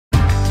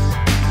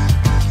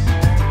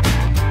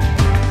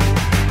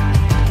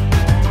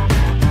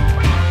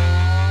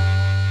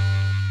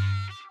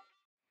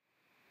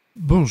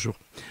Bonjour.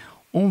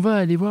 On va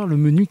aller voir le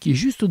menu qui est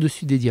juste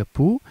au-dessus des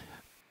diapos.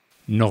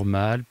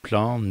 Normal,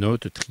 plan,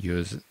 note,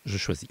 trieuse. Je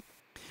choisis.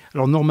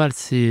 Alors normal,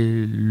 c'est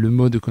le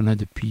mode qu'on a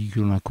depuis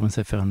qu'on a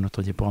commencé à faire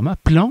notre diaporama.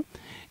 Plan,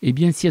 eh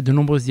bien s'il y a de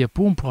nombreuses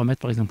diapos, on pourra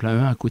mettre par exemple la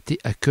 1 à côté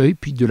accueil,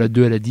 puis de la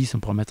 2 à la 10, on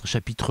pourra mettre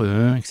chapitre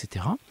 1,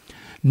 etc.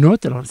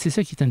 Notes, alors c'est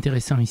ça qui est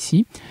intéressant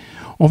ici.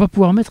 On va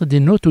pouvoir mettre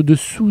des notes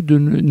au-dessous de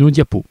nos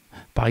diapos.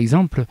 Par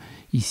exemple,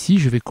 ici,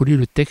 je vais coller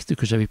le texte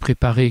que j'avais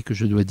préparé, que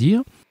je dois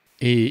dire,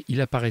 et il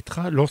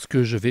apparaîtra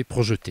lorsque je vais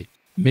projeter.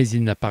 Mais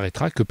il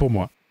n'apparaîtra que pour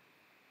moi.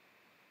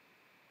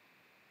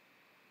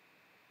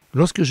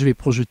 Lorsque je vais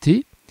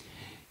projeter,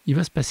 il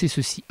va se passer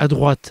ceci. À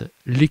droite,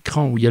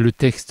 l'écran où il y a le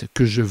texte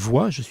que je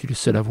vois, je suis le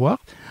seul à voir.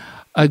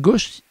 À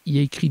gauche, il y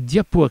a écrit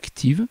diapo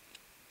active,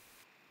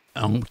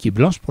 qui est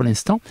blanche pour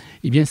l'instant.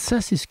 Et bien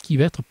ça, c'est ce qui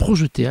va être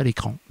projeté à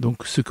l'écran.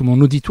 Donc ce que mon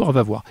auditoire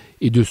va voir.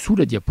 Et dessous,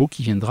 la diapo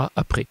qui viendra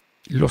après.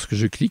 Lorsque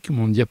je clique,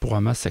 mon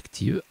diaporama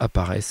s'active,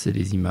 apparaissent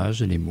les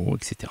images, les mots,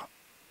 etc.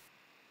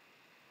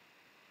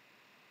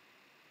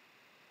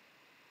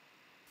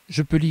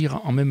 Je peux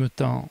lire en même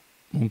temps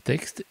mon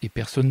texte et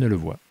personne ne le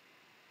voit.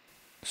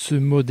 Ce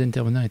mode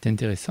intervenant est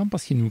intéressant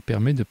parce qu'il nous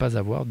permet de ne pas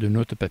avoir de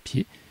notes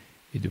papier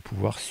et de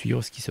pouvoir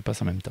suivre ce qui se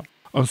passe en même temps.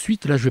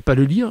 Ensuite, là je ne vais pas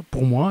le lire,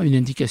 pour moi, une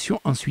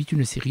indication, ensuite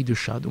une série de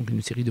chats, donc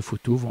une série de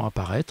photos vont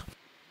apparaître.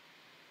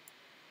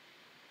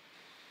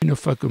 Une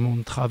fois que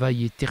mon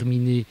travail est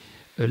terminé,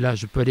 là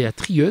je peux aller à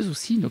trieuse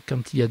aussi, donc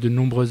quand il y a de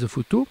nombreuses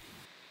photos.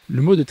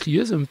 Le mode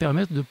trieuse va me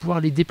permettre de pouvoir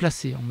les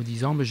déplacer en me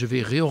disant je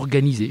vais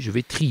réorganiser, je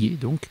vais trier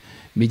donc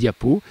mes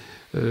diapos,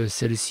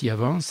 celle-ci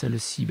avant,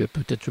 celle-ci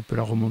peut-être je peux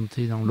la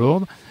remonter dans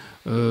l'ordre,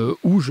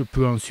 ou je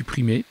peux en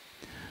supprimer.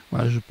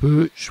 Voilà, je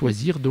peux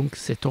choisir donc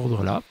cet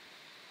ordre-là.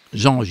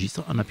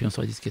 J'enregistre en appuyant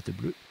sur la disquette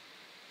bleue.